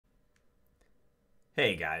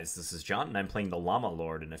Hey guys, this is John, and I'm playing the Llama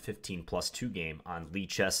Lord in a 15+2 game on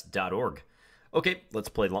LeeChess.org. Okay, let's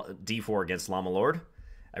play d4 against Llama Lord.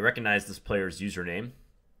 I recognize this player's username.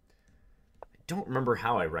 I don't remember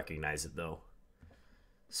how I recognize it, though.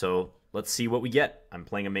 So, let's see what we get. I'm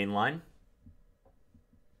playing a main line.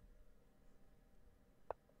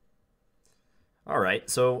 Alright,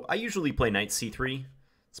 so I usually play knight c3.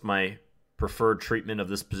 It's my preferred treatment of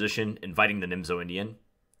this position, inviting the Nimzo-Indian.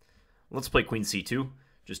 Let's play queen c2,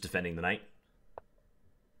 just defending the knight.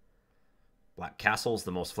 Black castle is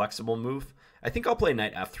the most flexible move. I think I'll play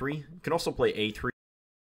knight f3. You can also play a3.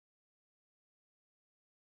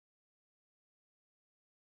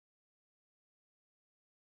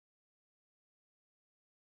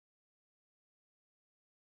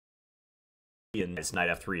 And knight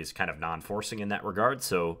f3 is kind of non-forcing in that regard,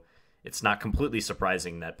 so it's not completely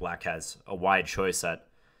surprising that black has a wide choice at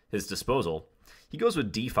his disposal. He goes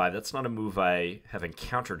with d5. That's not a move I have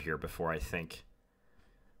encountered here before, I think.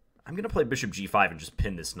 I'm going to play bishop g5 and just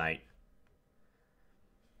pin this knight.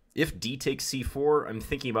 If d takes c4, I'm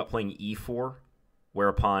thinking about playing e4,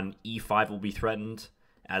 whereupon e5 will be threatened,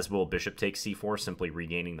 as will bishop takes c4, simply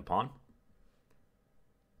regaining the pawn.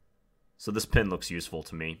 So this pin looks useful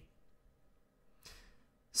to me.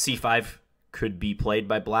 c5 could be played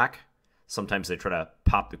by black. Sometimes they try to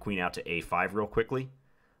pop the queen out to a5 real quickly.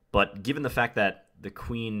 But given the fact that the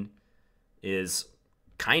queen is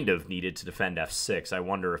kind of needed to defend f6, I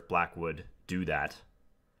wonder if black would do that.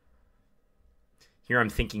 Here I'm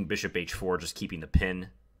thinking bishop h4, just keeping the pin.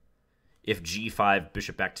 If g5,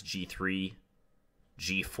 bishop back to g3,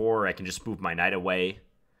 g4, I can just move my knight away.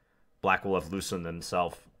 Black will have loosened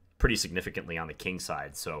themselves pretty significantly on the king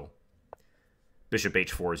side, so bishop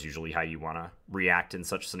h4 is usually how you want to react in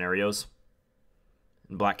such scenarios.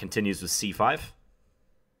 And black continues with c5.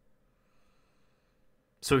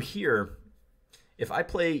 So here, if I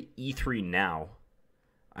play e3 now,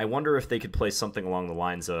 I wonder if they could play something along the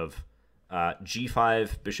lines of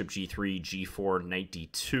g5, bishop g3, g4, knight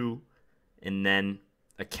d2, and then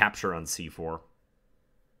a capture on c4.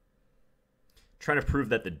 Trying to prove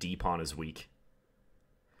that the d pawn is weak,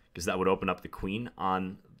 because that would open up the queen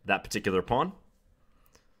on that particular pawn.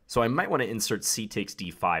 So I might want to insert c takes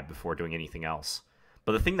d5 before doing anything else.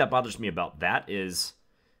 But the thing that bothers me about that is,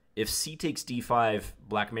 if c takes d5,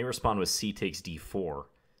 black may respond with c takes d4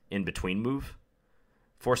 in between move,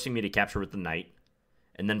 forcing me to capture with the knight,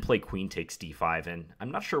 and then play queen takes d5, and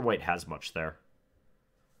I'm not sure white has much there.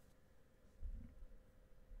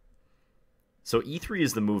 So e3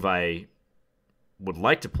 is the move I would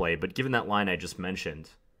like to play, but given that line I just mentioned,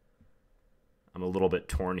 I'm a little bit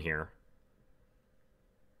torn here.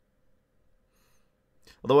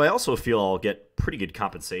 Although I also feel I'll get pretty good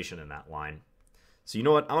compensation in that line. So you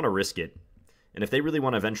know what? I want to risk it. And if they really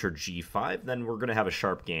want to venture g5, then we're going to have a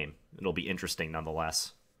sharp game. It'll be interesting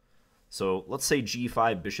nonetheless. So let's say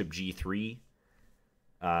g5, bishop g3.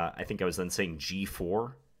 I think I was then saying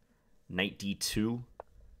g4, knight d2,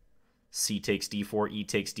 c takes d4, e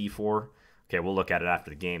takes d4. Okay, we'll look at it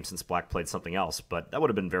after the game since black played something else, but that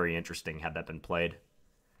would have been very interesting had that been played.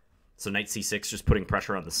 So knight c6, just putting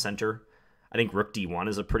pressure on the center. I think rook d1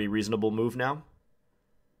 is a pretty reasonable move now.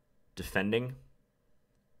 Defending.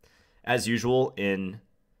 As usual, in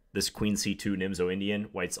this queen c2 Nimzo-Indian,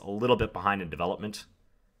 white's a little bit behind in development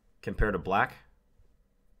compared to black.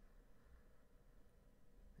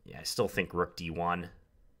 Yeah, I still think rook d1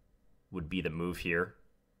 would be the move here.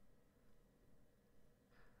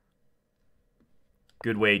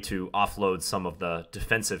 Good way to offload some of the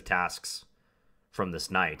defensive tasks from this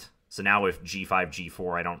knight. So now if g5,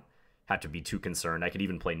 g4, I don't have to be too concerned. I could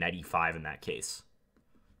even play knight e5 in that case.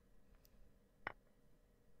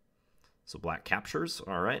 So black captures,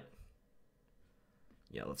 all right.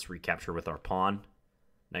 Yeah, let's recapture with our pawn.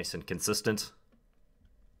 Nice and consistent.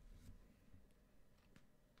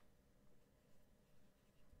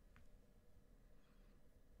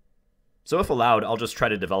 So if allowed, I'll just try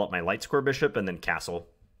to develop my light square bishop and then castle.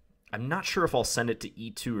 I'm not sure if I'll send it to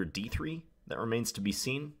e2 or d3. That remains to be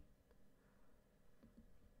seen.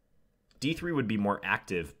 d3 would be more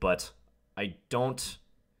active, but I don't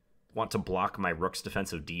want to block my rook's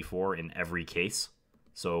defense of d4 in every case.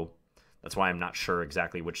 So that's why I'm not sure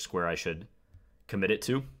exactly which square I should commit it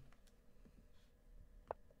to.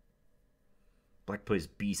 Black plays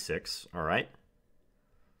b6, all right.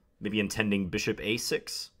 Maybe intending bishop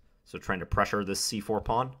a6, so trying to pressure this c4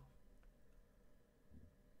 pawn.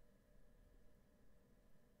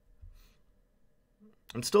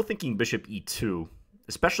 I'm still thinking bishop e2,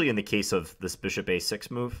 especially in the case of this bishop a6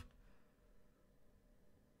 move.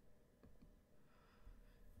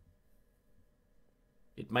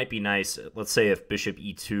 It might be nice, let's say if bishop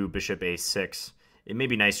e2, bishop a6, it may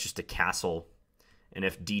be nice just to castle. And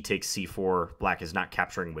if d takes c4, black is not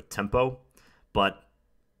capturing with tempo. But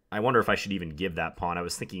I wonder if I should even give that pawn. I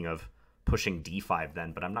was thinking of pushing d5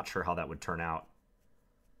 then, but I'm not sure how that would turn out.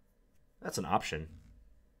 That's an option.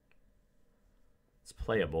 It's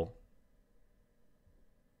playable.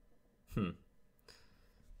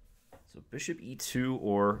 So bishop e2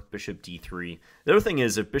 or bishop d3. The other thing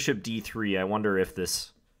is, if bishop d3, I wonder if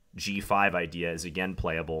this g5 idea is again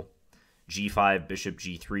playable. g5, bishop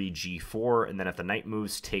g3, g4, and then if the knight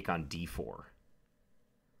moves, take on d4.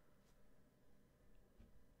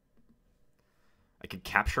 I could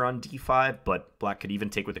capture on d5, but black could even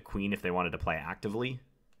take with the queen if they wanted to play actively.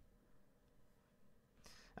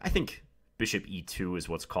 I think bishop e2 is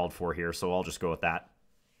what's called for here, so I'll just go with that.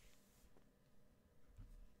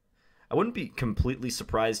 I wouldn't be completely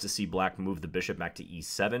surprised to see black move the bishop back to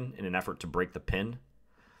e7 in an effort to break the pin.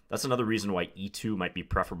 That's another reason why e2 might be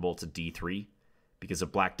preferable to d3, because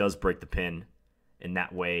if black does break the pin in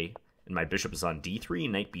that way, and my bishop is on d3,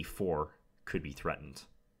 knight b4 could be threatened.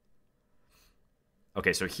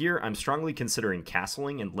 Okay, so here I'm strongly considering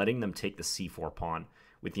castling and letting them take the c4 pawn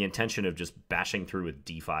with the intention of just bashing through with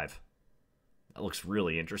d5. That looks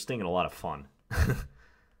really interesting and a lot of fun.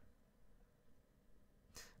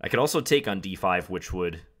 I could also take on d5, which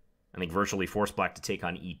would, I think, virtually force black to take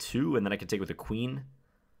on e2, and then I could take with the queen.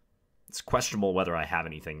 It's questionable whether I have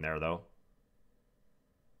anything there, though.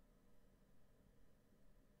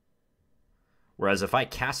 Whereas if I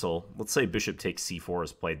castle, let's say bishop takes c4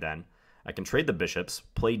 is played then, I can trade the bishops,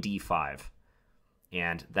 play d5,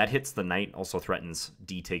 and that hits the knight, also threatens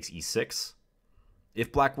d takes e6.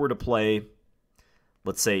 If black were to play,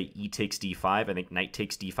 let's say e takes d5, I think knight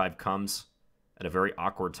takes d5 comes at a very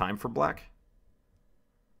awkward time for black.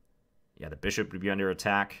 Yeah, the bishop would be under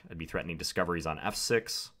attack. I'd be threatening discoveries on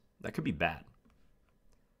f6. That could be bad.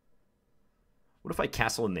 What if I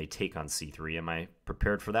castle and they take on c3? Am I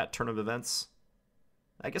prepared for that turn of events?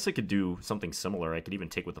 I guess I could do something similar. I could even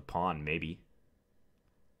take with the pawn, maybe.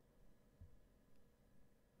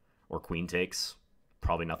 Or queen takes.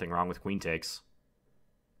 Probably nothing wrong with queen takes.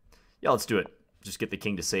 Yeah, let's do it. Just get the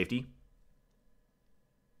king to safety.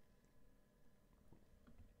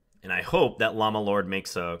 And I hope that TheLlamaLord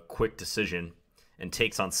makes a quick decision and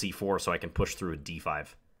takes on c4 so I can push through with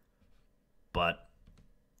d5. But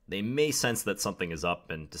they may sense that something is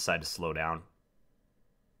up and decide to slow down.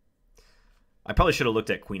 I probably should have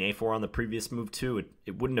looked at queen a4 on the previous move too.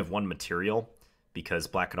 It wouldn't have won material because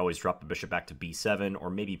black could always drop the bishop back to b7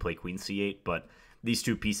 or maybe play queen c8, but these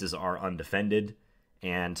two pieces are undefended,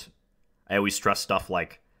 and I always stress stuff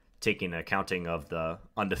like taking accounting of the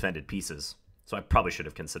undefended pieces. So I probably should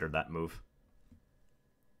have considered that move.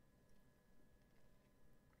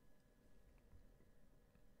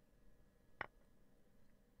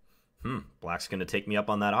 Black's going to take me up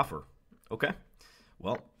on that offer. Okay.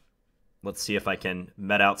 Well, let's see if I can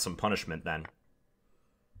met out some punishment then.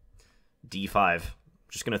 d5.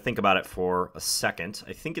 Just going to think about it for a second.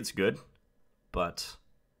 I think it's good, but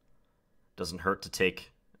it doesn't hurt to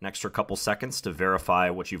take an extra couple seconds to verify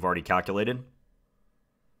what you've already calculated.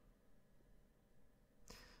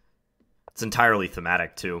 It's entirely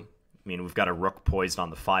thematic, too. I mean, we've got a rook poised on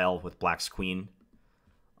the file with black's queen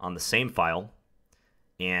on the same file.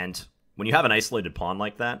 And when you have an isolated pawn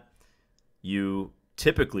like that, you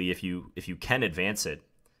typically, if you can advance it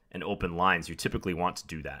and open lines, you typically want to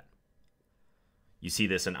do that. You see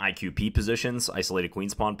this in IQP positions, isolated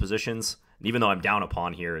queen's pawn positions. And even though I'm down a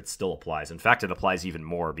pawn here, it still applies. In fact, it applies even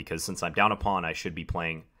more because since I'm down a pawn, I should be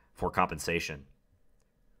playing for compensation.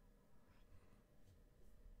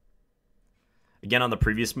 Again, on the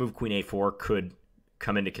previous move, queen a4 could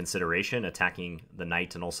come into consideration, attacking the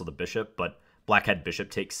knight and also the bishop, but black had bishop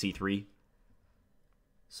takes c3,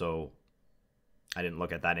 so I didn't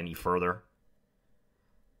look at that any further.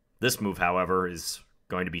 This move, however, is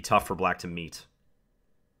going to be tough for black to meet.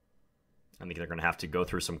 I think they're going to have to go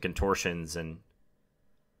through some contortions, and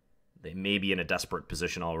they may be in a desperate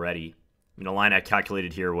position already. I mean, the line I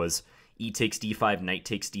calculated here was e takes d5, knight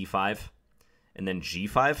takes d5, and then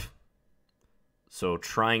g5. So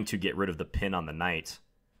trying to get rid of the pin on the knight.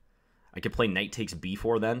 I could play knight takes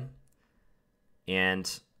b4 then,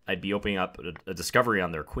 and I'd be opening up a discovery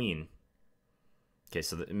on their queen. Okay,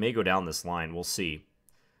 so it may go down this line. We'll see.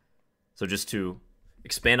 So just to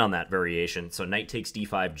expand on that variation, so knight takes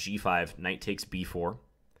d5, g5, knight takes b4.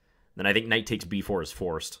 Then I think knight takes b4 is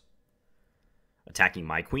forced, attacking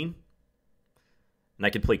my queen. And I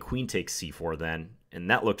could play queen takes c4 then, and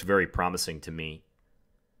that looked very promising to me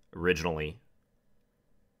originally.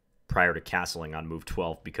 prior to castling on move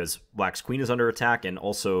 12 because black's queen is under attack, and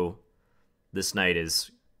also this knight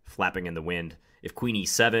is flapping in the wind. If queen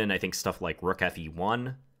e7, I think stuff like rook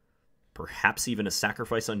fe1, perhaps even a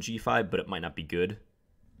sacrifice on g5, but it might not be good.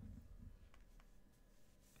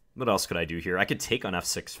 What else could I do here? I could take on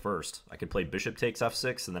f6 first. I could play bishop takes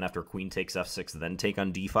f6, and then after queen takes f6, then take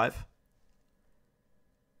on d5. I'm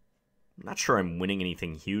not sure I'm winning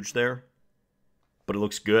anything huge there, but it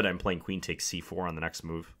looks good. I'm playing queen takes c4 on the next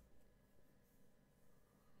move.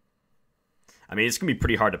 I mean, it's going to be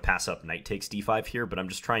pretty hard to pass up knight takes d5 here, but I'm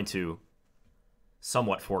just trying to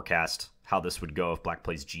somewhat forecast how this would go if black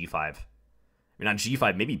plays g5. I mean, on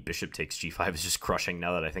g5, maybe bishop takes g5 is just crushing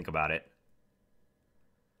now that I think about it.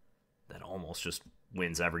 That almost just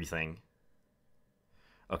wins everything.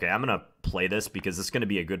 Okay, I'm going to play this because it's going to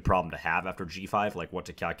be a good problem to have after g5, like what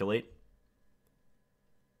to calculate.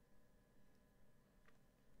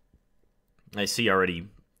 I see already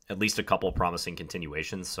at least a couple promising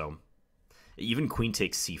continuations, so even queen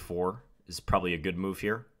takes c4 is probably a good move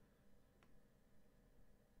here.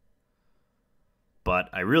 But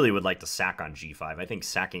I really would like to sack on g5. I think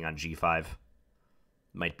sacking on g5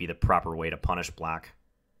 might be the proper way to punish black.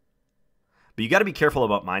 But you got to be careful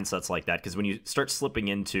about mindsets like that, because when you start slipping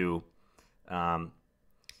into, storylines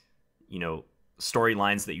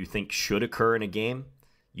that you think should occur in a game,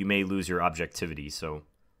 you may lose your objectivity. So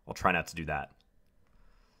I'll try not to do that.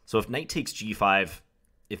 So if knight takes g5,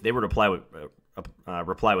 if they were to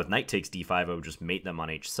reply with knight takes d5, I would just mate them on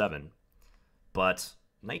h7. But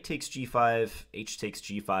knight takes g5, h takes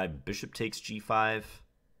g5, bishop takes g5.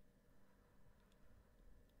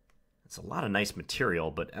 It's a lot of nice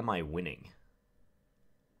material, but am I winning?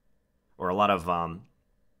 Or a lot of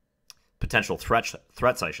potential threats,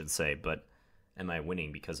 I should say, but am I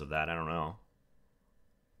winning because of that? I don't know.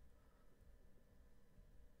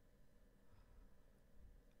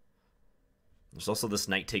 There's also this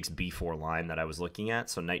knight takes b4 line that I was looking at.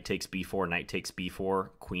 So knight takes b4, knight takes b4,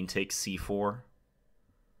 queen takes c4.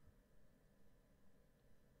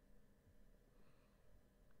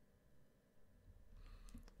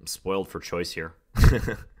 I'm spoiled for choice here.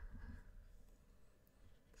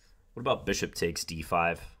 What about bishop takes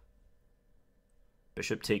d5?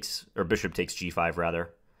 Bishop takes g5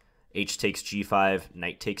 rather. H takes g5,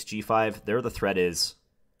 knight takes g5. There the threat is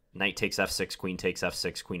knight takes f6, queen takes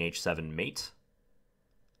f6, queen h7 mate.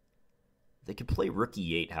 They could play rook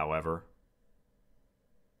e8, however,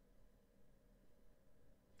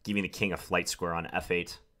 giving the king a flight square on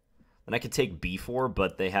f8. Then I could take b4,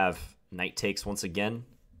 but they have knight takes once again.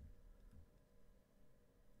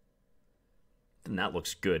 Then that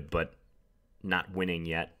looks good, but not winning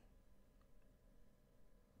yet.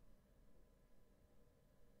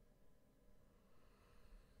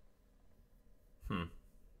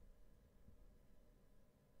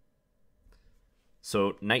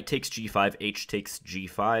 So knight takes g5, h takes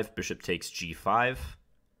g5, bishop takes g5.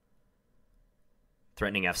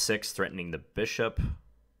 Threatening f6, threatening the bishop.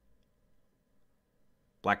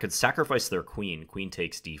 Black could sacrifice their queen. Queen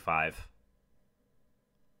takes d5.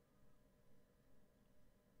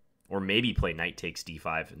 Or maybe play knight takes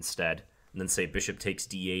d5 instead. And then say bishop takes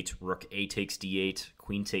d8, rook a takes d8,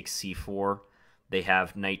 queen takes c4. They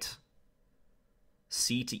have knight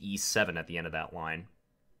c to e7 at the end of that line.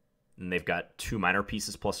 And they've got two minor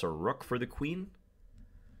pieces plus a rook for the queen.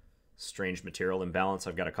 Strange material imbalance.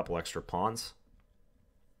 I've got a couple extra pawns.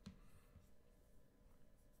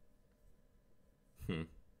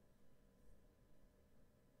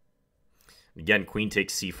 Again, queen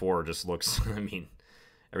takes c4 just looks, I mean,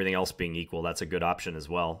 everything else being equal, that's a good option as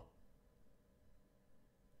well.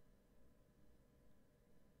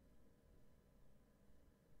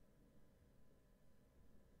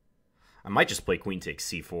 I might just play queen takes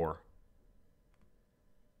c4.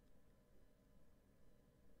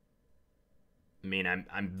 I mean,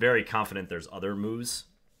 I'm very confident there's other moves.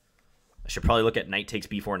 I should probably look at knight takes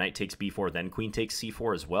b4, then queen takes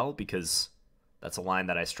c4 as well, because that's a line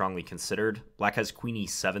that I strongly considered. Black has queen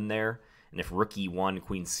e7 there, and if rook e1,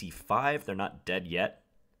 queen c5, they're not dead yet.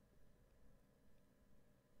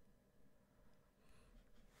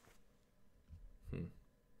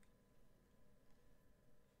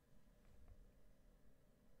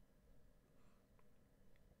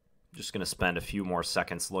 Just going to spend a few more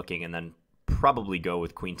seconds looking and then probably go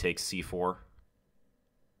with queen takes c4.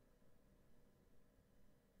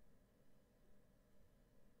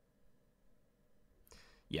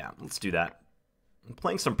 Yeah, let's do that. I'm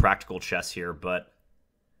playing some practical chess here, but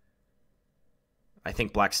I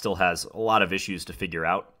think black still has a lot of issues to figure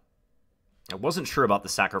out. I wasn't sure about the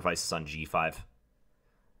sacrifices on g5.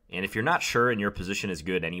 And if you're not sure and your position is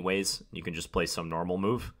good anyways, you can just play some normal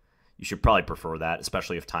move. you should probably prefer that,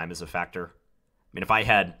 especially if time is a factor. I mean, if I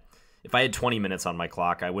had 20 minutes on my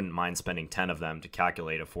clock, I wouldn't mind spending 10 of them to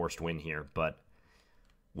calculate a forced win here, but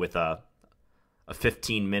with a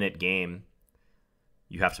 15-minute game,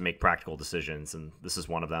 you have to make practical decisions, and this is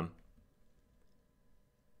one of them.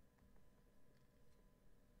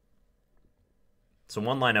 So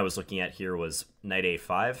one line I was looking at here was knight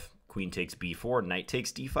a5, queen takes b4, knight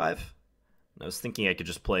takes d5. And I was thinking I could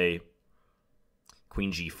just play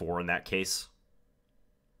queen g4 in that case.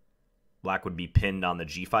 Black would be pinned on the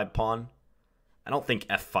g5 pawn. I don't think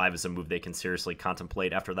f5 is a move they can seriously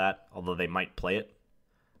contemplate after that, although they might play it.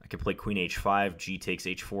 I could play queen h5, g takes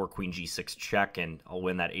h4, queen g6 check, and I'll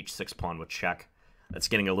win that h6 pawn with check. That's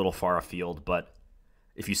getting a little far afield, but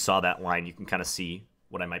if you saw that line, you can kind of see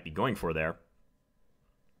what I might be going for there.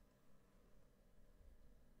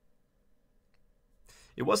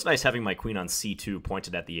 It was nice having my queen on c2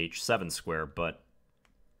 pointed at the h7 square, but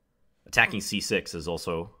attacking c6 is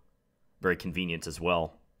also very convenient as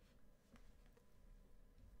well.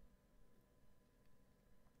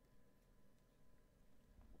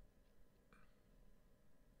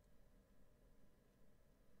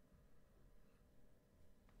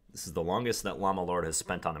 This is the longest that TheLlamaLord has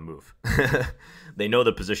spent on a move. They know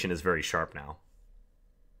the position is very sharp now.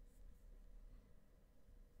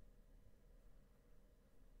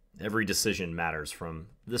 Every decision matters from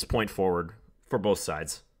this point forward for both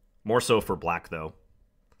sides. More so for black, though.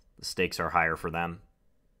 The stakes are higher for them.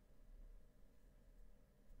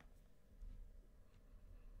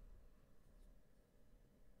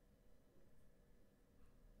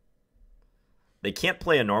 They can't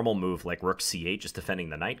play a normal move like rook c8 just defending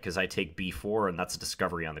the knight because I take b4 and that's a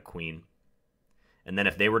discovery on the queen. And then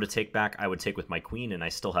if they were to take back, I would take with my queen and I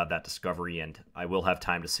still have that discovery and I will have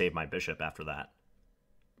time to save my bishop after that.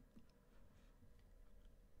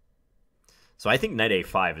 So I think knight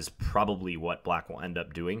a5 is probably what black will end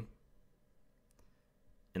up doing.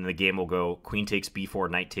 And the game will go queen takes b4,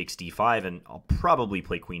 knight takes d5, and I'll probably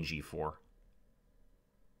play queen g4.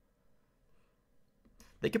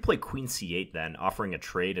 They could play queen c8 then, offering a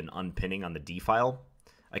trade and unpinning on the d file.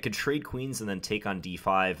 I could trade queens and then take on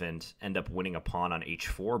d5 and end up winning a pawn on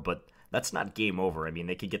h4, but that's not game over. I mean,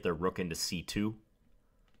 they could get their rook into c2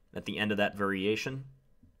 at the end of that variation.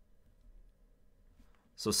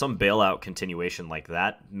 So some bailout continuation like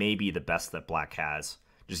that may be the best that black has,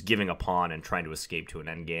 just giving a pawn and trying to escape to an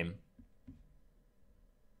endgame.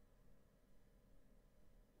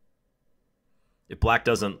 If black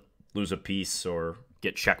doesn't lose a piece or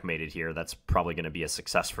get checkmated here, that's probably going to be a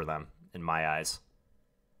success for them, in my eyes.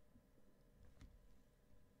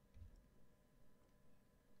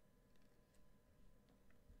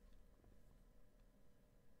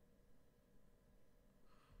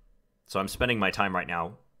 So I'm spending my time right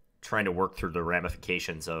now trying to work through the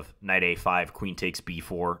ramifications of knight a5, queen takes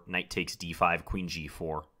b4, knight takes d5, queen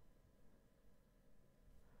g4.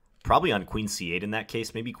 Probably on queen c8 in that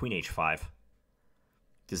case, maybe queen h5.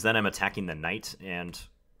 Because then I'm attacking the knight, and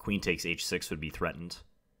queen takes h6 would be threatened.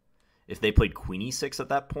 If they played queen e6 at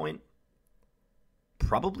that point,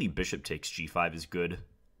 probably bishop takes g5 is good.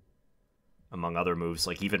 Among other moves,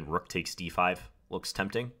 like even rook takes d5 looks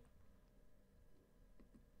tempting.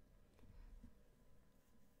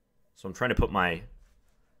 So I'm trying to put my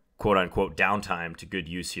quote-unquote downtime to good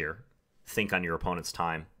use here. Think on your opponent's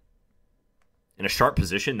time. In a sharp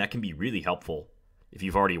position, that can be really helpful if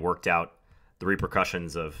you've already worked out the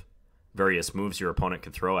repercussions of various moves your opponent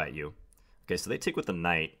can throw at you. Okay, so they take with the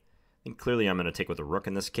knight. I think clearly I'm going to take with the rook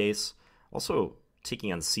in this case. Also,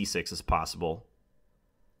 taking on c6 is possible.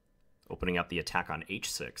 Opening up the attack on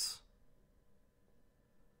h6.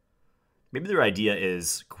 Maybe their idea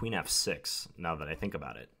is queen f6, now that I think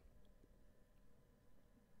about it.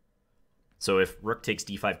 So if rook takes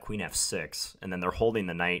d5, queen f6, and then they're holding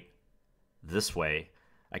the knight this way,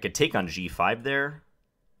 I could take on g5 there.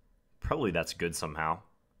 Probably that's good somehow.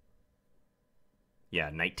 Yeah,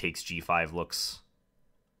 knight takes g5 looks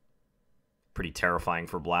pretty terrifying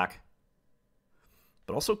for black.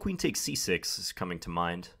 But also queen takes c6 is coming to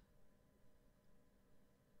mind.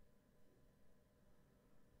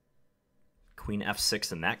 Queen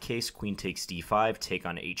f6 in that case, queen takes d5, take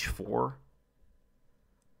on h4.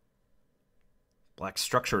 Black's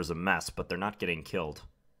structure is a mess, but they're not getting killed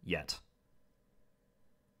yet.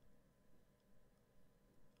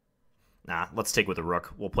 Nah, let's take with the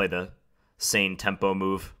rook. We'll play the sane tempo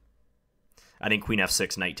move. I think queen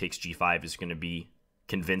f6, knight takes g5 is going to be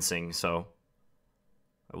convincing, so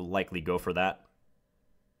I will likely go for that.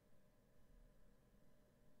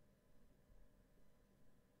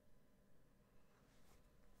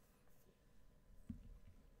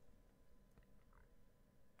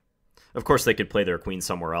 Of course, they could play their queen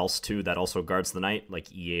somewhere else, too, that also guards the knight, like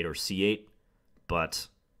e8 or c8. But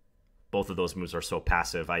both of those moves are so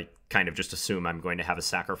passive, I kind of just assume I'm going to have a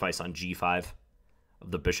sacrifice on g5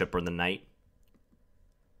 of the bishop or the knight.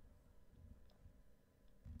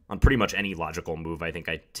 On pretty much any logical move, I think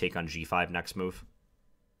I take on g5 next move.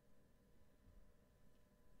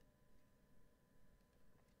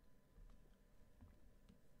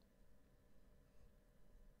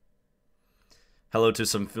 Hello to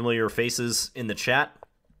some familiar faces in the chat.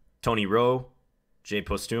 Tony Rowe, Jay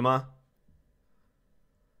Postuma.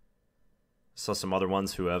 Saw some other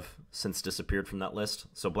ones who have since disappeared from that list.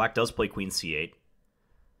 So black does play queen c8.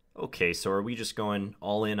 Okay, so are we just going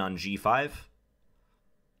all in on g5?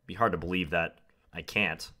 Be hard to believe that I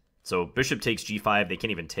can't. So bishop takes g5. They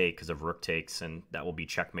can't even take because of rook takes, and that will be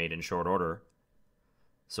checkmate in short order.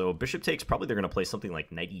 So bishop takes, probably they're going to play something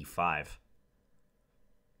like knight e5.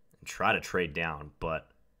 Try to trade down,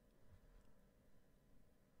 but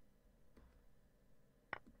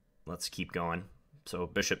let's keep going. So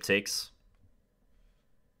bishop takes.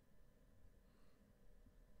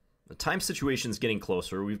 The time situation's getting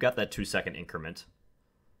closer. We've got that 2-second increment,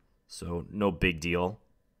 so no big deal.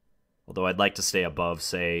 Although I'd like to stay above,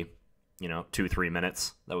 say, 2-3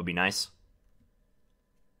 minutes. That would be nice.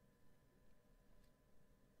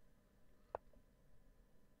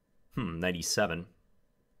 Knight e7.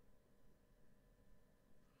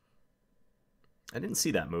 I didn't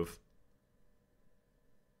see that move.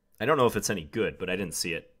 I don't know if it's any good, but I didn't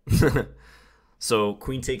see it. So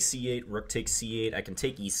queen takes c8, rook takes c8. I can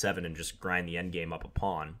take e7 and just grind the endgame up a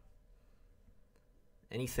pawn.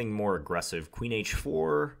 Anything more aggressive? Queen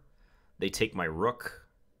h4. They take my rook.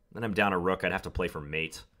 Then I'm down a rook. I'd have to play for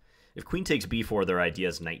mate. If queen takes b4, their idea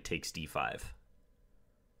is knight takes d5.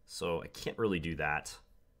 So I can't really do that.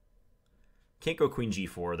 Can't go queen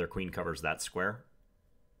g4. Their queen covers that square.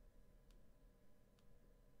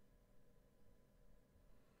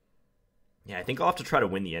 Yeah, I think I'll have to try to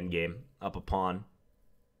win the endgame up a pawn,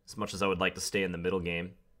 as much as I would like to stay in the middle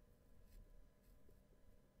game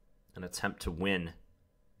and attempt to win.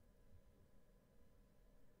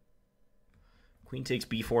 Queen takes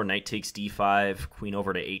b4, knight takes d5, queen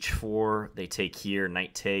over to h4. They take here,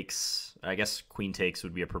 knight takes. I guess queen takes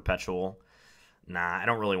would be a perpetual. Nah, I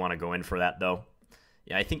don't really want to go in for that, though.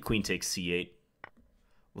 Yeah, I think queen takes c8.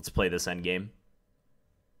 Let's play this endgame.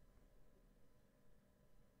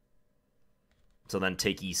 So then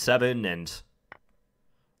take e7 and,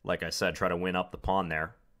 like I said, try to win up the pawn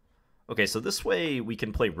there. Okay, so this way we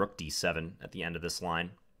can play rook d7 at the end of this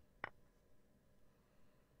line.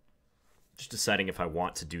 Just deciding if I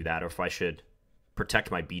want to do that or if I should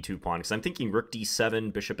protect my b2 pawn. Because I'm thinking rook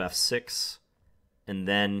d7, bishop f6, and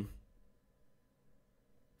then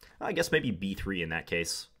I guess maybe b3 in that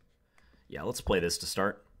case. Yeah, let's play this to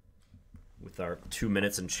start with our 2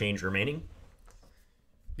 minutes and change remaining.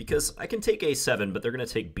 Because I can take a7, but they're going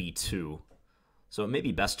to take b2. So it may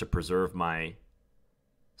be best to preserve my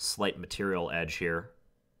slight material edge here.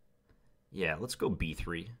 Yeah, let's go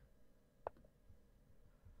b3.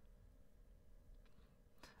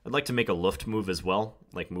 I'd like to make a Luft move as well,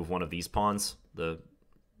 like move one of these pawns, the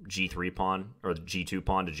g3 pawn, or the g2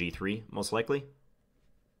 pawn to g3, most likely.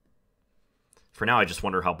 For now, I just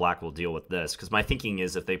wonder how black will deal with this, because my thinking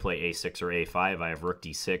is if they play a6 or a5, I have rook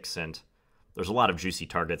d6, and there's a lot of juicy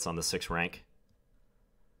targets on the 6th rank.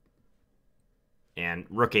 And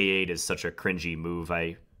rook a8 is such a cringy move.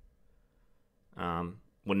 I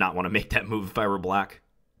would not want to make that move if I were black.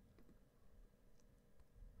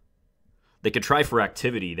 They could try for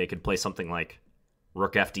activity. They could play something like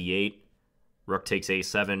rook fd8, rook takes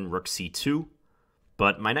a7, rook c2.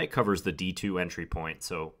 But my knight covers the d2 entry point,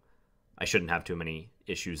 so I shouldn't have too many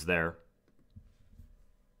issues there.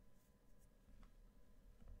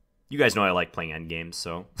 You guys know I like playing endgames,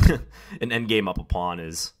 so an endgame up a pawn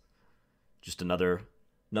is just another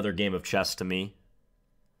game of chess to me.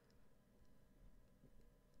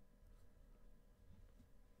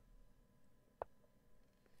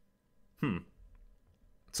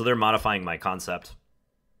 So they're modifying my concept.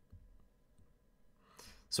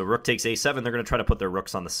 So rook takes a7, they're going to try to put their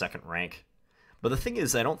rooks on the 2nd rank. But the thing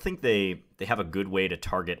is, I don't think they have a good way to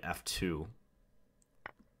target f2,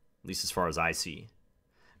 at least as far as I see.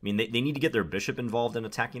 I mean, they need to get their bishop involved in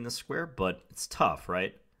attacking the square, but it's tough,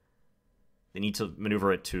 right? They need to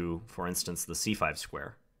maneuver it to, for instance, the c5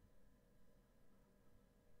 square.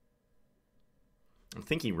 I'm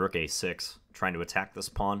thinking rook a6, trying to attack this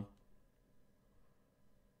pawn.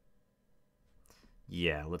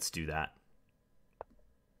 Yeah, let's do that.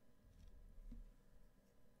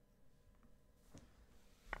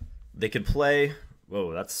 They could play...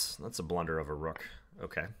 Whoa, that's a blunder of a rook.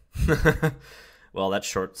 Okay. Well, that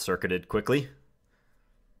short-circuited quickly.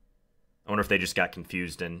 I wonder if they just got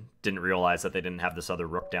confused and didn't realize that they didn't have this other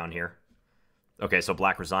rook down here. Okay, so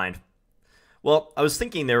black resigned. Well, I was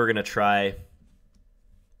thinking they were going to try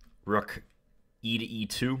rook e to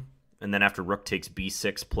e2, and then after rook takes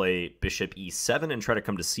b6, play bishop e7 and try to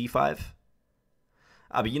come to c5.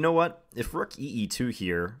 But you know what? If rook e2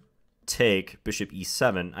 here, take bishop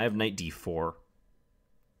e7, I have knight d4,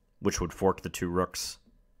 which would fork the two rooks.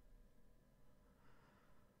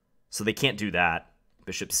 So they can't do that.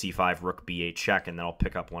 Bishop c5, rook b8 check, and then I'll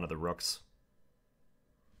pick up one of the rooks.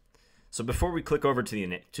 So before we click over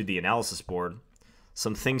to the analysis board,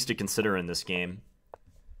 some things to consider in this game.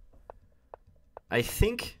 I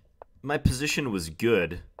think my position was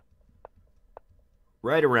good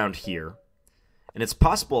right around here. And it's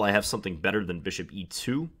possible I have something better than bishop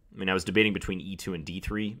e2. I mean, I was debating between e2 and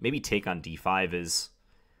d3. Maybe take on d5 is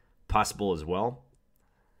possible as well.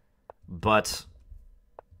 But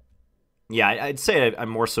yeah, I'd say I'm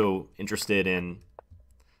more so interested in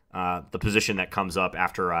the position that comes up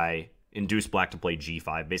after I induce black to play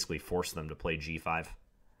g5, basically force them to play g5.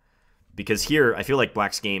 Because here, I feel like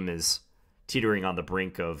black's game is teetering on the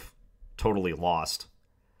brink of totally lost.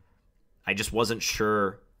 I just wasn't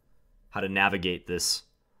sure how to navigate this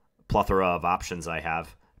plethora of options I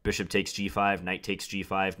have. Bishop takes g5, knight takes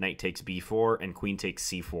g5, knight takes b4, and queen takes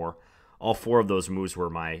c4. All four of those moves were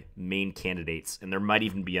my main candidates, and there might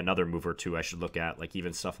even be another move or two I should look at, like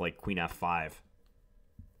even stuff like queen f5.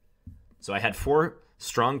 So I had four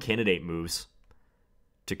strong candidate moves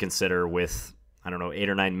to consider with, I don't know, 8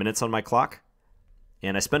 or 9 minutes on my clock.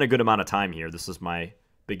 And I spent a good amount of time here. This was my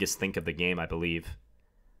biggest think of the game, I believe.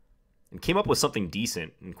 And came up with something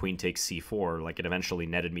decent in queen takes c4, like it eventually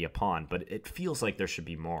netted me a pawn, but it feels like there should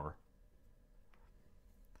be more.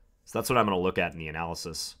 So that's what I'm going to look at in the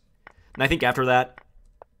analysis. And I think after that,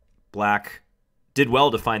 black did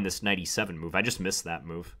well to find this knight e7 move. I just missed that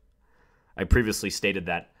move. I previously stated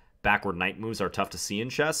that backward knight moves are tough to see in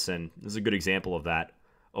chess, and this is a good example of that,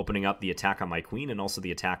 opening up the attack on my queen and also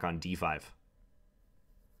the attack on d5.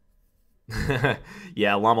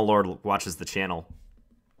 Yeah, TheLlamaLord watches the channel.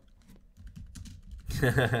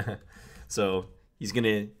 So he's going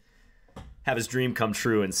to have his dream come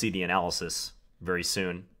true and see the analysis very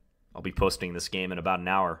soon. I'll be posting this game in about an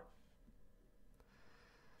hour.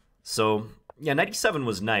 So, yeah, knight e7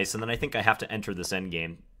 was nice, and then I think I have to enter this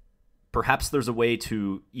endgame. Perhaps there's a way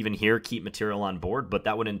to, even here, keep material on board, but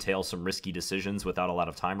that would entail some risky decisions without a lot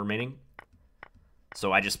of time remaining.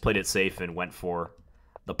 So I just played it safe and went for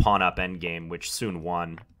the pawn-up endgame, which soon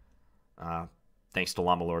won, thanks to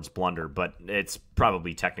TheLlamaLord's blunder, but it's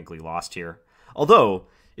probably technically lost here. Although,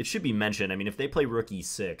 it should be mentioned, I mean, if they play rook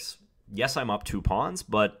e6, yes, I'm up 2 pawns,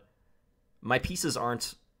 but my pieces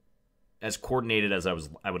aren't as coordinated as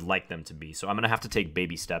I would like them to be. So I'm going to have to take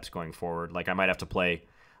baby steps going forward. Like I might have to play,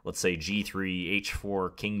 let's say, g3,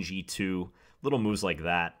 h4, king g2, little moves like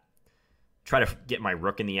that. Try to get my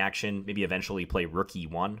rook in the action, maybe eventually play rook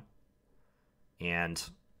e1 and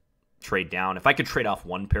trade down. If I could trade off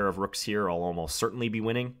one pair of rooks here, I'll almost certainly be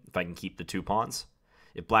winning if I can keep the 2 pawns.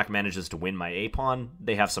 If black manages to win my a pawn,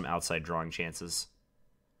 they have some outside drawing chances.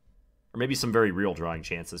 Or maybe some very real drawing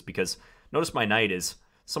chances, because notice my knight is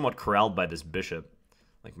somewhat corralled by this bishop.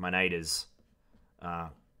 Like my knight is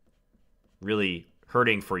really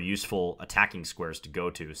hurting for useful attacking squares to go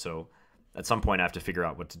to. So at some point I have to figure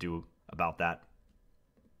out what to do about that.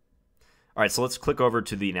 All right, so let's click over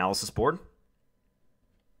to the analysis board.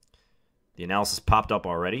 The analysis popped up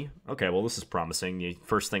already. Okay, well, this is promising. The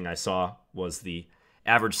first thing I saw was the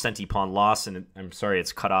average centi-pawn loss, and I'm sorry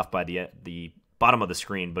it's cut off by the bottom of the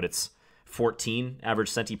screen, but it's 14 average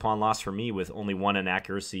centi-pawn loss for me with only 1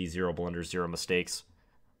 inaccuracy, 0 blunders, 0 mistakes.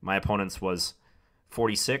 My opponent's was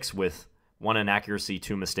 46 with 1 inaccuracy,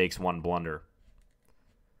 2 mistakes, 1 blunder.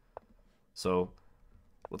 So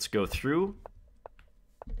let's go through.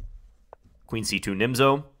 Queen c2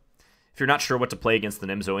 Nimzo. If you're not sure what to play against the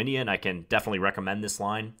Nimzo-Indian, I can definitely recommend this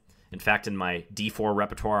line. In fact, in my d4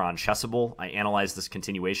 repertoire on Chessable, I analyzed this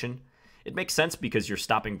continuation. It makes sense because you're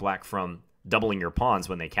stopping black from doubling your pawns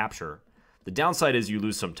when they capture. The downside is you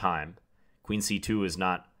lose some time. Queen c2 is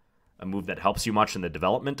not a move that helps you much in the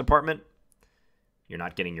development department. You're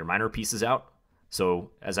not getting your minor pieces out.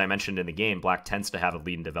 So, as I mentioned in the game, black tends to have a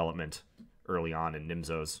lead in development early on in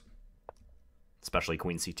Nimzos, especially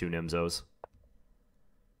Queen c2 Nimzos.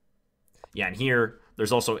 Yeah, and here,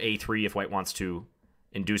 there's also a3 if white wants to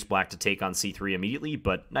induce black to take on c3 immediately,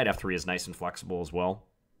 but knight f3 is nice and flexible as well.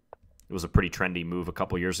 It was a pretty trendy move a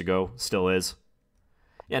couple years ago, still is.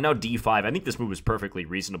 Yeah, now d5. I think this move is perfectly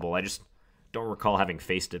reasonable. I just don't recall having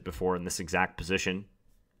faced it before in this exact position.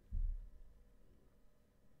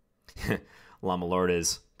 TheLlamaLord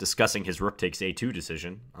is discussing his rook takes a2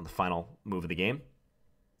 decision on the final move of the game.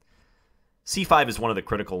 c5 is one of the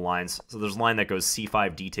critical lines. So there's a line that goes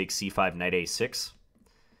c5, d takes c5, knight a6.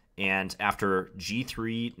 And after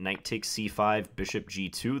g3, knight takes c5, bishop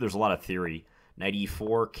g2, there's a lot of theory. Knight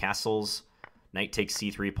e4, castles, knight takes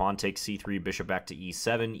c3, pawn takes c3, bishop back to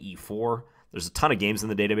e7, e4. There's a ton of games in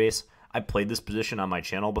the database. I've played this position on my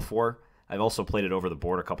channel before. I've also played it over the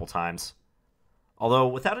board a couple times. Although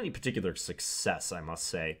without any particular success, I must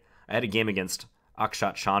say. I had a game against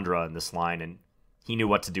Akshat Chandra in this line, and he knew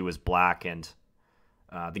what to do as black, and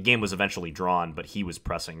the game was eventually drawn, but he was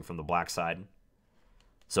pressing from the black side.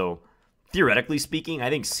 So, theoretically speaking, I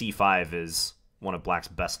think c5 is one of black's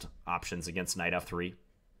best options against knight f3.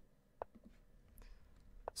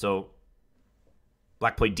 So,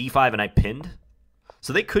 black played d5 and I pinned.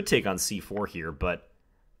 So they could take on c4 here, but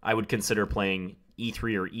I would consider playing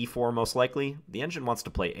e3 or e4 most likely. The engine wants to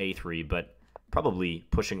play a3, but probably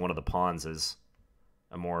pushing one of the pawns is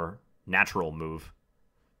a more natural move.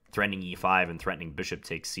 Threatening e5 and threatening bishop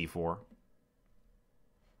takes c4.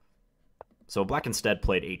 So black instead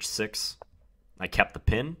played h6. I kept the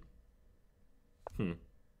pin.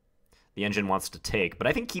 The engine wants to take, but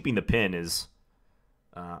I think keeping the pin is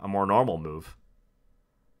a more normal move.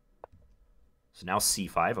 So now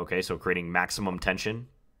c5, okay, so creating maximum tension.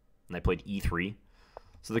 And I played e3.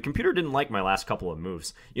 So the computer didn't like my last couple of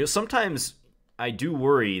moves. You know, sometimes I do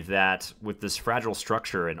worry that with this fragile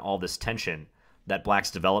structure and all this tension, that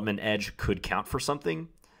black's development edge could count for something.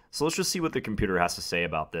 So let's just see what the computer has to say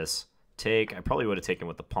about this. Take, I probably would have taken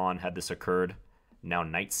with the pawn had this occurred. Now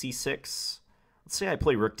knight c6. Let's say I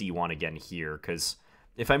play rook d1 again here, because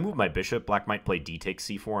if I move my bishop, black might play d takes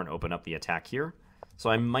c4 and open up the attack here. So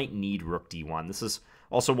I might need rook d1. This is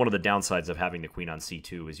also one of the downsides of having the queen on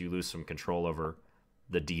c2, is you lose some control over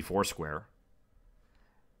the d4 square.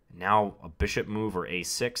 Now a bishop move or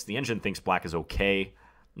a6. The engine thinks black is okay,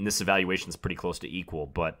 and this evaluation is pretty close to equal,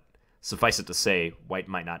 but suffice it to say, white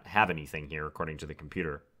might not have anything here, according to the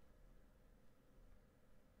computer.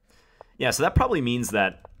 Yeah, so that probably means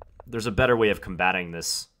that there's a better way of combating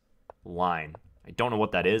this line. I don't know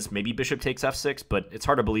what that is. Maybe bishop takes f6, but it's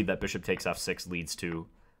hard to believe that bishop takes f6 leads to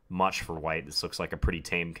much for white. This looks like a pretty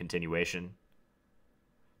tame continuation.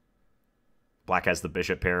 Black has the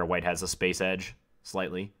bishop pair, white has a space edge,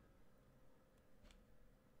 slightly.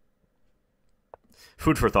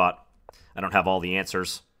 Food for thought. I don't have all the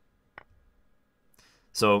answers.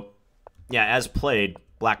 So, yeah, as played,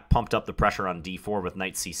 black pumped up the pressure on d4 with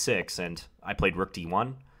knight c6, and I played rook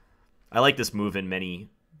d1. I like this move in many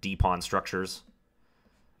d-pawn structures,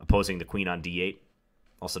 opposing the queen on d8,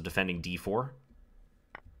 also defending d4.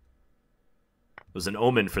 It was an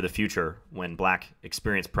omen for the future when black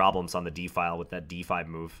experienced problems on the d-file with that d5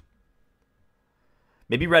 move.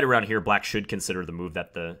 Maybe right around here, black should consider the move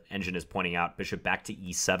that the engine is pointing out, bishop back to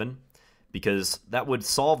e7, because that would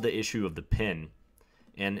solve the issue of the pin,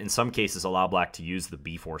 and in some cases allow black to use the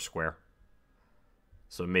b4 square.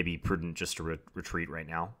 So it may be prudent just to retreat right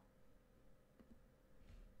now.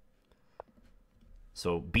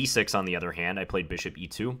 So b6 on the other hand, I played bishop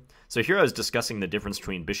e2. So here I was discussing the difference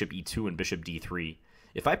between bishop e2 and bishop d3.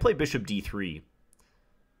 If I play bishop d3,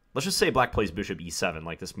 let's just say black plays bishop e7,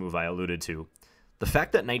 like this move I alluded to. The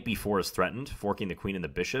fact that knight b4 is threatened, forking the queen and the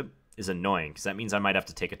bishop, is annoying, because that means I might have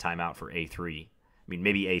to take a timeout for a3. I mean,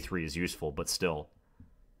 maybe a3 is useful, but still.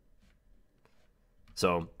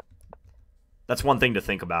 So that's one thing to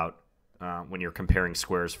think about when you're comparing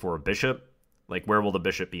squares for a bishop. Like, where will the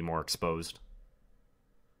bishop be more exposed?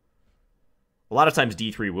 A lot of times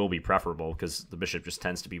d3 will be preferable because the bishop just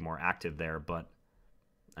tends to be more active there, but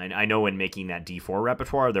I know in making that d4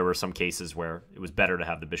 repertoire, there were some cases where it was better to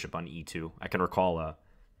have the bishop on e2. I can recall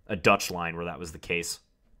a Dutch line where that was the case.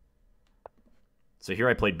 So here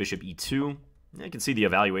I played bishop e2. I can see the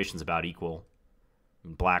evaluation's about equal.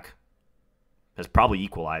 And black has probably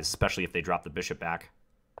equalized, especially if they drop the bishop back.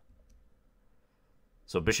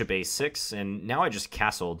 So bishop a6, and now I just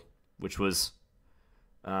castled, which was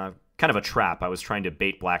kind of a trap. I was trying to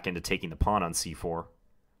bait black into taking the pawn on c4.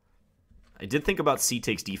 I did think about c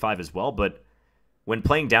takes d5 as well, but when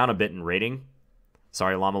playing down a bit in rating,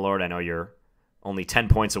 sorry, TheLlamaLord, I know you're only 10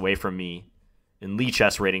 points away from me in Lee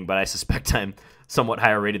chess rating, but I suspect I'm somewhat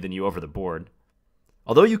higher rated than you over the board.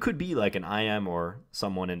 Although you could be like an IM or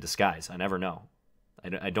someone in disguise. I never know.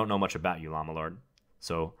 I don't know much about you, TheLlamaLord.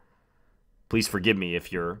 So please forgive me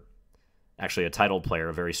if you're actually a title player,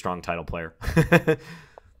 a very strong title player.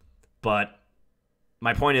 But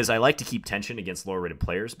my point is I like to keep tension against lower rated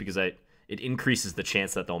players because it increases the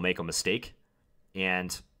chance that they'll make a mistake.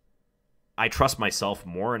 And I trust myself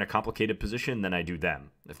more in a complicated position than I do them,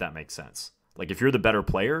 if that makes sense. Like, if you're the better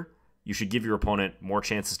player, you should give your opponent more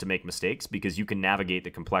chances to make mistakes because you can navigate the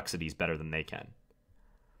complexities better than they can.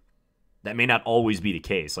 That may not always be the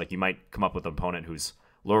case. Like, you might come up with an opponent who's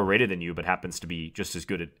lower rated than you but happens to be just as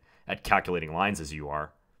good at calculating lines as you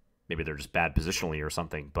are. Maybe they're just bad positionally or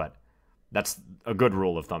something, but that's a good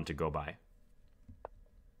rule of thumb to go by.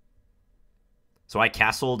 So I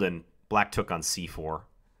castled and black took on c4.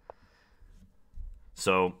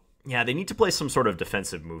 So, yeah, they need to play some sort of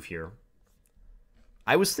defensive move here.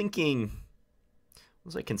 I was thinking, what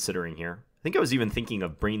was I considering here? I think I was even thinking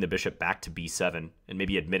of bringing the bishop back to b7 and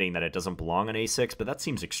maybe admitting that it doesn't belong on a6, but that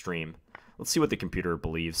seems extreme. Let's see what the computer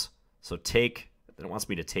believes. So take, it wants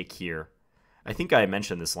me to take here. I think I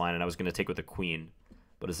mentioned this line and I was going to take with the queen,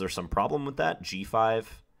 but is there some problem with that? g5?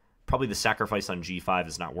 Probably the sacrifice on g5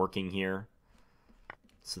 is not working here.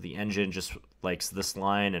 So the engine just likes this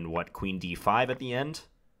line and what, queen d5 at the end?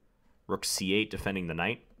 Rook c8 defending the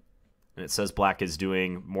knight. And it says black is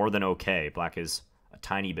doing more than okay. Black is a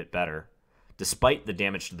tiny bit better, despite the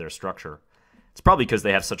damage to their structure. It's probably because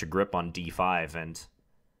they have such a grip on d5.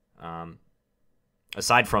 And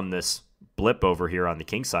aside from this blip over here on the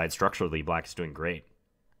king side, structurally, black is doing great.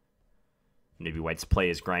 Maybe white's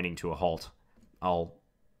play is grinding to a halt. I'll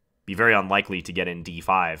be very unlikely to get in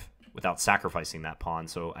d5 without sacrificing that pawn,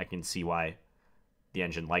 so I can see why the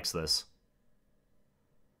engine likes this.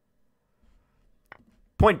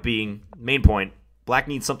 Point being, main point, black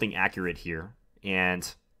needs something accurate here, and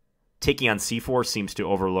taking on c4 seems to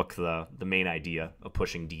overlook the main idea of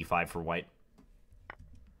pushing d5 for white.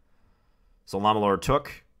 So LlamaLord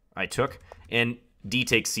took, I took, and d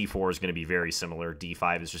takes c4 is going to be very similar.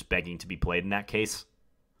 d5 is just begging to be played in that case.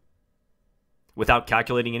 Without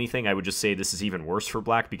calculating anything, I would just say this is even worse for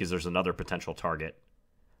black because there's another potential target.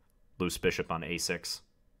 Loose bishop on a6.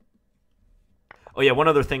 Oh yeah, one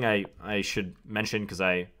other thing I should mention, because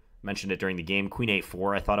I mentioned it during the game, queen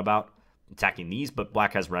a4 I thought about attacking these, but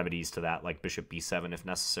black has remedies to that, like bishop b7 if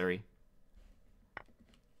necessary.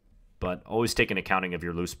 But always take an accounting of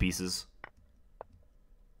your loose pieces.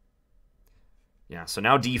 Yeah, so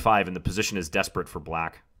now d5, and the position is desperate for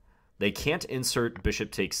black. They can't insert bishop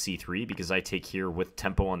takes c3 because I take here with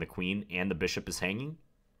tempo on the queen and the bishop is hanging.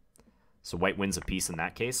 So white wins a piece in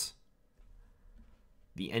that case.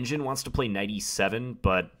 The engine wants to play knight e7,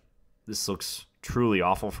 but this looks truly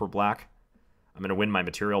awful for black. I'm going to win my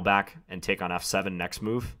material back and take on f7 next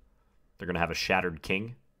move. They're going to have a shattered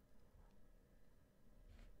king.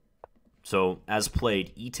 So as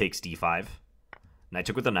played, e takes d5. And I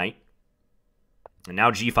took with the knight. And now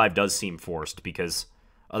g5 does seem forced because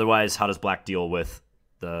otherwise, how does black deal with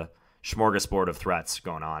the smorgasbord of threats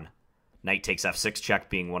going on? Knight takes f6 check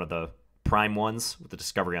being one of the prime ones with the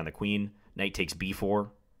discovery on the queen. Knight takes b4.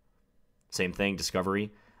 Same thing,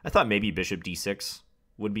 discovery. I thought maybe bishop d6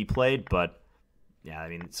 would be played, but yeah, I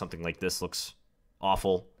mean, something like this looks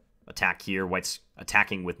awful. Attack here. White's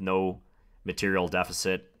attacking with no material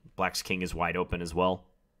deficit. Black's king is wide open as well.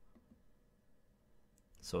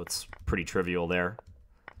 So it's pretty trivial there.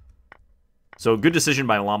 So good decision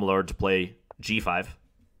by LlamaLord to play g5.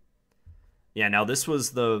 Yeah, now this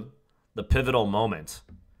was the pivotal moment.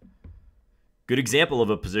 Good example of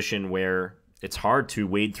a position where it's hard to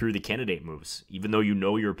wade through the candidate moves, even though you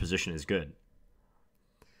know your position is good.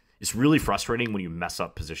 It's really frustrating when you mess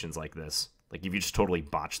up positions like this. Like if you just totally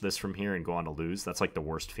botch this from here and go on to lose, that's like the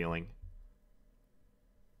worst feeling.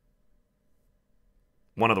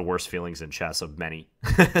 One of the worst feelings in chess of many.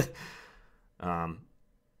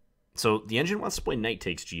 So the engine wants to play knight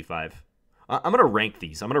takes g5. I'm going to rank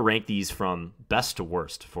these. I'm going to rank these from best to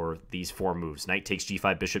worst for these four moves. Knight takes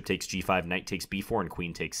g5, bishop takes g5, knight takes b4, and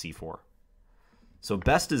queen takes c4. So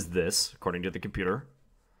best is this, according to the computer.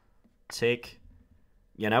 Take...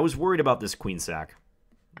 Yeah, and I was worried about this queen sack.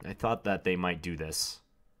 I thought that they might do this.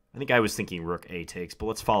 I think I was thinking rook a takes, but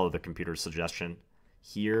let's follow the computer's suggestion.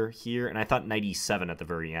 Here, here, and I thought knight e7 at the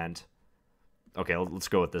very end. Okay, let's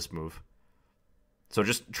go with this move. So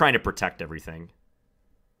just trying to protect everything.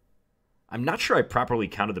 I'm not sure I properly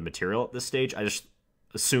counted the material at this stage. I just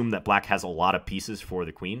assume that black has a lot of pieces for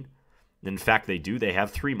the queen. In fact, they do. They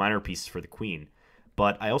have 3 minor pieces for the queen.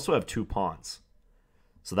 But I also have 2 pawns.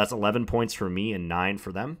 So that's 11 points for me and 9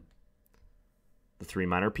 for them. The 3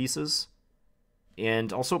 minor pieces.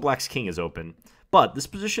 And also black's king is open. But this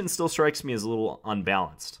position still strikes me as a little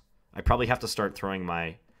unbalanced. I probably have to start throwing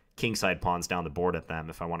my kingside pawns down the board at them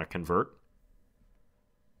if I want to convert.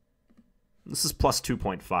 This is plus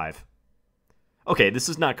 2.5. Okay, this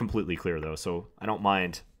is not completely clear, though, so I don't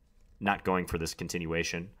mind not going for this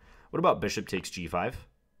continuation. What about bishop takes g5?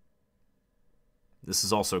 This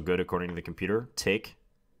is also good according to the computer. Take.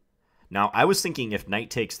 Now, I was thinking if knight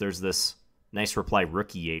takes, there's this nice reply rook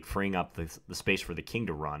e8, freeing up the space for the king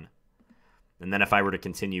to run. And then if I were to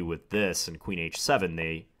continue with this and queen h7,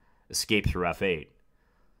 they escape through f8.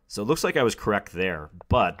 So it looks like I was correct there,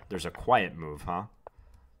 but there's a quiet move, huh?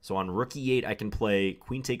 So on rook e8, I can play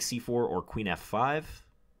queen takes c4 or queen f5.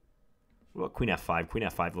 What about queen f5? Queen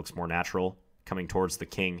f5 looks more natural, coming towards the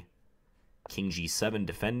king. King g7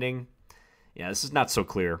 defending. Yeah, this is not so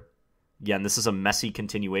clear. Again, this is a messy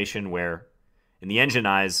continuation where in the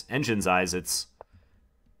engine's eyes, it's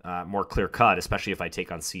more clear-cut, especially if I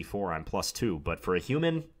take on c4, I'm +2. But for a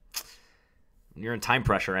human, when you're in time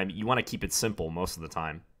pressure, I mean, you want to keep it simple most of the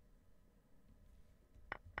time.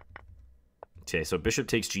 Okay, so bishop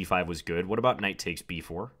takes g5 was good. What about knight takes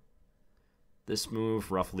b4? This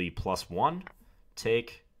move, roughly +1.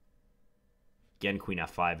 Take. Again, queen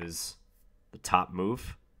f5 is the top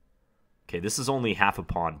move. Okay, this is only half a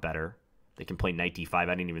pawn better. They can play knight d5. I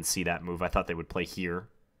didn't even see that move. I thought they would play here.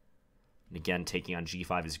 And again, taking on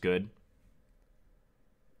g5 is good.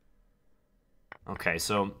 Okay,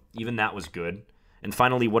 so even that was good. And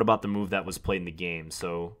finally, what about the move that was played in the game?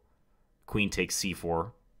 So queen takes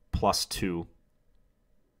c4, +2.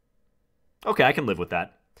 Okay, I can live with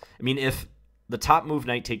that. I mean, if the top move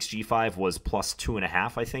knight takes g5 was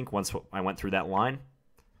 +2.5, I think, once I went through that line.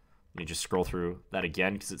 Let me just scroll through that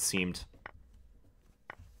again because it seemed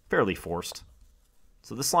fairly forced.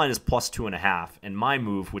 So this line is +2.5, and my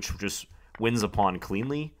move, which just wins a pawn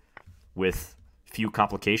cleanly with few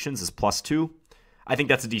complications, is +2. I think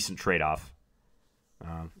that's a decent trade-off.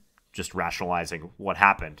 Just rationalizing what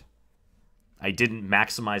happened. I didn't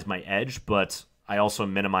maximize my edge, but I also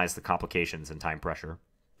minimized the complications and time pressure.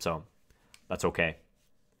 So that's okay.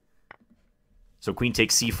 So queen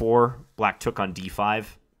takes c4, black took on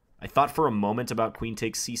d5. I thought for a moment about queen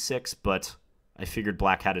takes c6, but I figured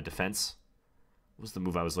black had a defense. What was the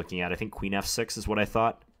move I was looking at? I think queen f6 is what I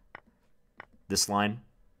thought. This line.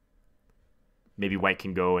 Maybe white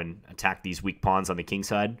can go and attack these weak pawns on the king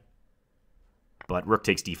side. But rook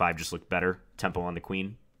takes d5 just looked better. Tempo on the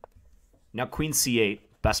queen. Now queen c8,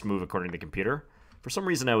 best move according to the computer. For some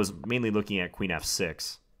reason I was mainly looking at queen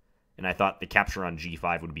f6. And I thought the capture on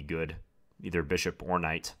g5 would be good. Either bishop or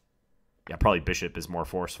knight. Yeah, probably bishop is more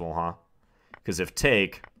forceful, huh? Because if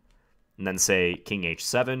take, and then say king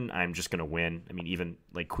h7, I'm just going to win. I mean, even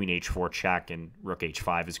like queen h4 check and rook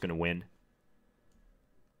h5 is going to win.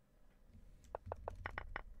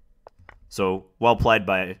 So, well played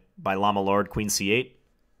by TheLlamaLord, queen c8.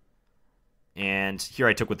 And here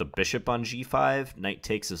I took with the bishop on g5. Knight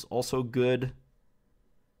takes is also good.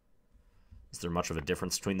 Is there much of a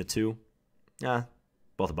difference between the two? Yeah,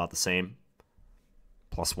 both about the same.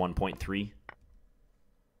 Plus 1.3.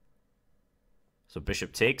 So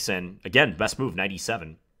bishop takes, and again, best move, knight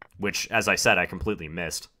e7, which, as I said, I completely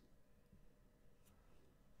missed.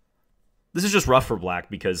 This is just rough for black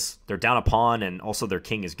because they're down a pawn, and also their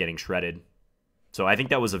king is getting shredded. So I think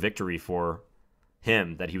that was a victory for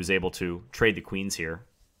him, that he was able to trade the queens here.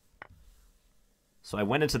 So I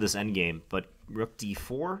went into this endgame, but rook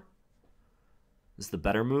d4 is the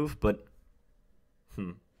better move, but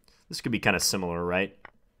this could be kind of similar, right?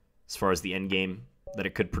 As far as the endgame that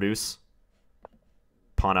it could produce.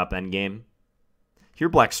 Pawn up endgame. Here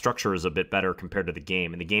black's structure is a bit better compared to the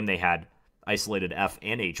game. In the game they had isolated f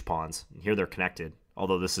and h pawns. And here they're connected.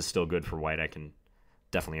 Although this is still good for white, I can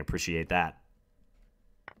definitely appreciate that.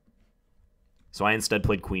 So I instead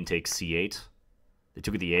played queen takes c8. They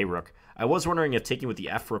took with the a rook. I was wondering if taking with the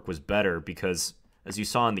f rook was better because, as you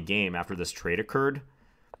saw in the game after this trade occurred,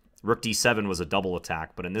 rook d7 was a double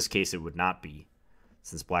attack, but in this case it would not be,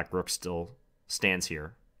 since black rook still stands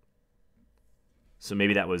here. So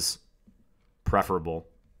maybe that was preferable.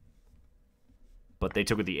 But they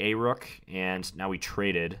took with the a rook, and now we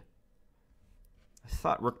traded. I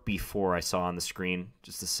thought rook b4 I saw on the screen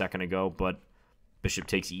just a second ago, but bishop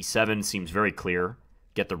takes e7 seems very clear.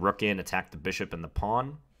 Get the rook in, attack the bishop and the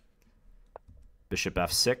pawn. Bishop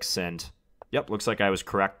f6, and yep, looks like I was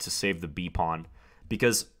correct to save the b pawn.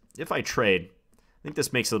 Because if I trade, I think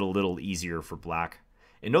this makes it a little easier for black.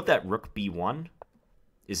 And note that rook b1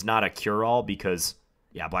 is not a cure-all because,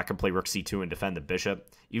 yeah, black can play rook c2 and defend the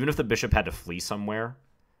bishop. Even if the bishop had to flee somewhere,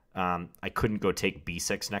 I couldn't go take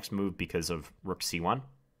b6 next move because of rook c1.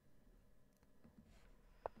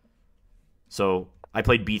 So I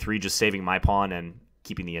played b3, just saving my pawn and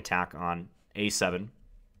keeping the attack on a7.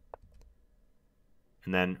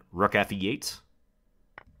 And then rook fe8.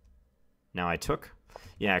 Now I took.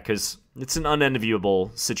 Yeah, because it's an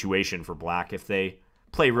unenviable situation for black. If they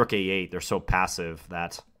play rook a8, they're so passive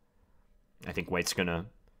that I think white's going to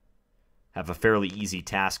have a fairly easy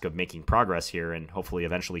task of making progress here and hopefully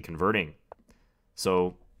eventually converting.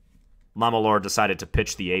 So TheLlamaLord decided to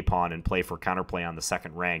pitch the A-pawn and play for counterplay on the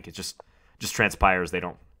second rank. It just transpires they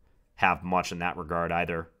don't have much in that regard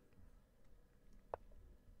either.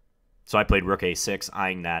 So I played rook A6,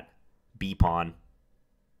 eyeing that B-pawn.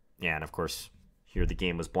 Yeah, and of course, here the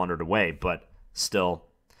game was blundered away, but still.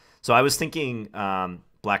 So I was thinking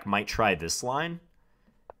black might try this line,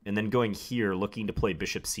 and then going here, looking to play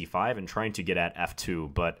bishop c5 and trying to get at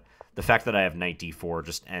f2, but the fact that I have knight d4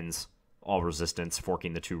 just ends all resistance,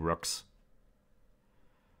 forking the two rooks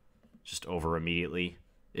just over immediately.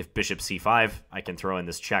 If bishop c5, I can throw in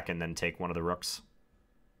this check and then take one of the rooks.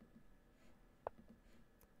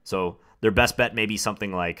 So their best bet may be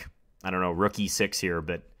something like, I don't know, rook e6 here,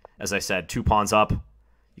 but as I said, 2 pawns up.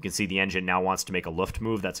 You can see the engine now wants to make a Luft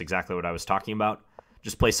move. That's exactly what I was talking about.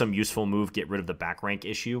 Just play some useful move, get rid of the back rank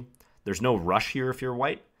issue. There's no rush here if you're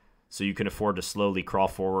white, so you can afford to slowly crawl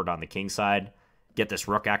forward on the king side, get this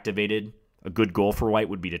rook activated. A good goal for white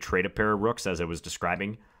would be to trade a pair of rooks, as I was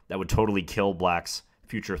describing. That would totally kill black's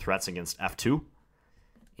future threats against f2,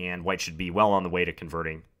 and white should be well on the way to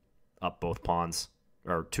converting up both pawns,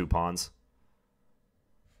 or 2 pawns.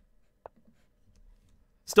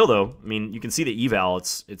 Still, though, I mean, you can see the eval.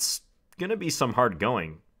 It's gonna be some hard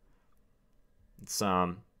going. It's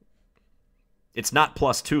not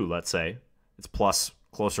 +2, let's say. It's plus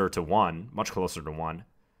closer to 1, much closer to 1.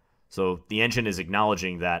 So the engine is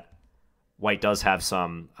acknowledging that white does have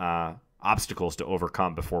some obstacles to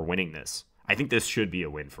overcome before winning this. I think this should be a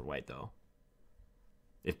win for white, though.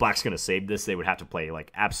 If black's going to save this, they would have to play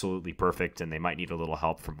like absolutely perfect, and they might need a little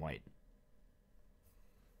help from white.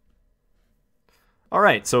 All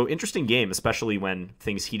right, so interesting game, especially when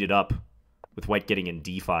things heated up with white getting in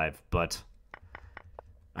d5, but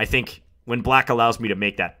I think when black allows me to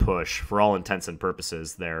make that push, for all intents and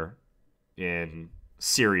purposes, they're in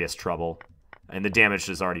serious trouble. And the damage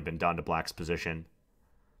has already been done to black's position.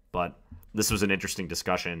 But this was an interesting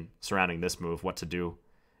discussion surrounding this move, what to do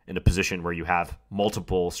in a position where you have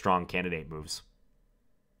multiple strong candidate moves.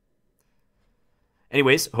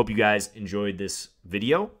 Anyways, hope you guys enjoyed this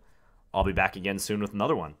video. I'll be back again soon with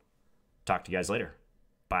another one. Talk to you guys later.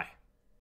 Bye.